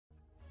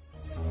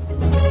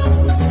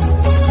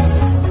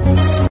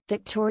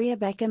Victoria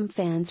Beckham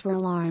fans were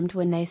alarmed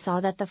when they saw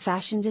that the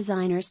fashion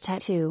designer's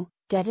tattoo,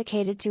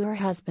 dedicated to her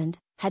husband,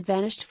 had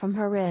vanished from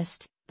her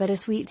wrist, but a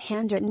sweet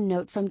handwritten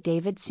note from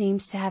David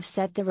seems to have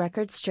set the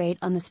record straight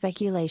on the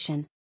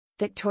speculation.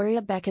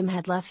 Victoria Beckham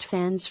had left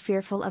fans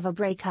fearful of a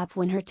breakup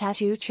when her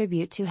tattoo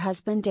tribute to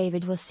husband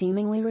David was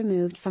seemingly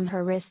removed from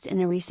her wrist in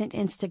a recent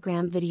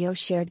Instagram video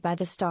shared by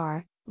the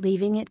star,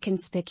 leaving it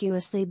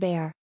conspicuously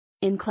bare.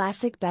 In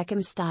classic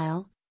Beckham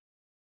style,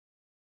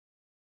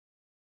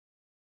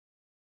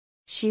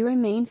 she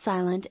remained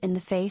silent in the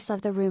face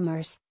of the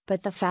rumors,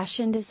 but the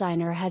fashion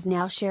designer has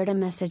now shared a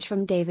message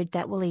from David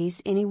that will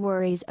ease any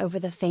worries over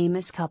the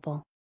famous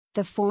couple.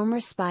 The former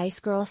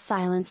Spice Girl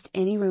silenced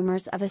any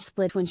rumors of a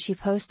split when she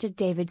posted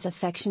David's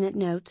affectionate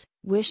note,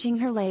 wishing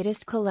her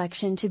latest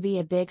collection to be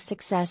a big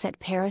success at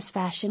Paris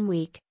Fashion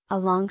Week,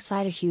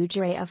 alongside a huge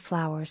array of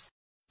flowers.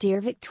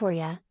 "Dear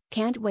Victoria,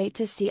 can't wait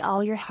to see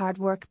all your hard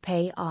work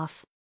pay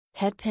off,"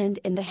 had pinned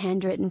in the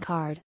handwritten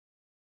card.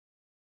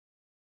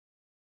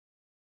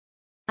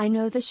 "I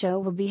know the show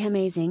will be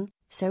amazing,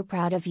 so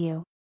proud of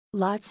you.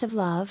 Lots of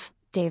love,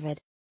 David.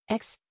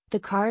 X." The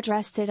card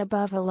rested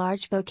above a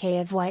large bouquet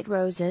of white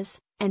roses,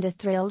 and a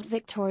thrilled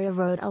Victoria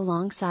wrote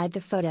alongside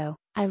the photo,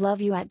 "I love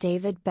you at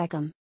David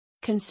Beckham."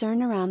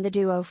 Concern around the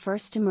duo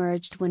first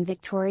emerged when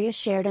Victoria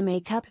shared a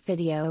makeup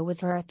video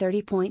with her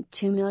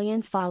 30.2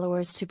 million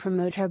followers to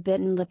promote her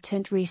bitten lip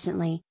tint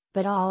recently,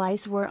 but all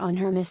eyes were on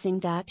her missing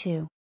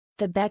tattoo.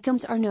 The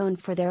Beckhams are known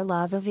for their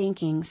love of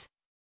inkings,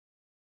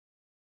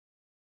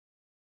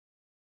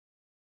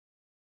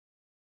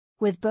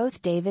 with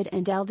both David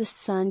and eldest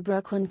son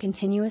Brooklyn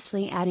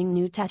continuously adding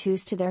new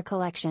tattoos to their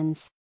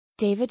collections.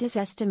 David is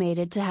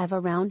estimated to have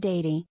around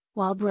 80,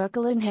 while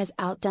Brooklyn has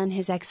outdone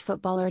his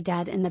ex-footballer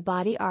dad in the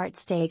body art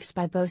stakes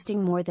by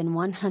boasting more than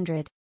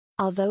 100.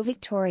 Although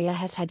Victoria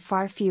has had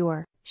far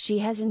fewer, she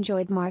has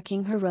enjoyed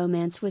marking her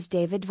romance with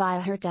David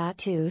via her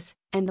tattoos,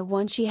 and the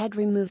one she had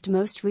removed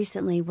most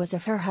recently was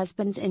of her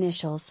husband's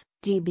initials,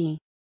 DB.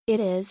 It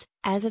is,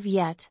 as of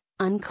yet,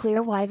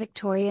 unclear why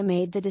Victoria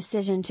made the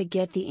decision to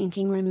get the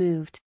inking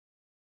removed.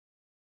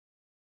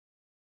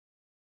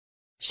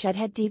 She'd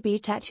had DB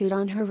tattooed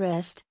on her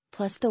wrist,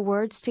 plus the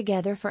words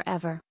 "together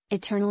forever,"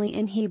 eternally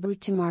in Hebrew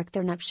to mark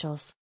their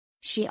nuptials.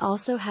 She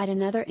also had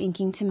another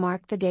inking to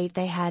mark the date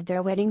they had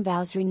their wedding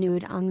vows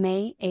renewed on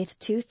May 8,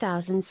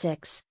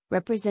 2006,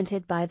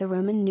 represented by the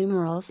Roman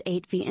numerals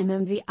 8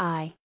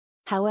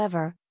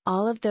 However,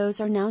 all of those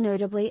are now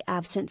notably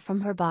absent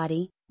from her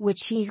body,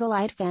 which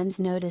eagle-eyed fans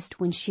noticed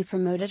when she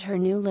promoted her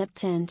new lip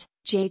tint,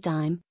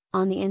 J-Time,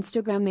 on the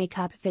Instagram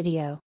makeup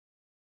video.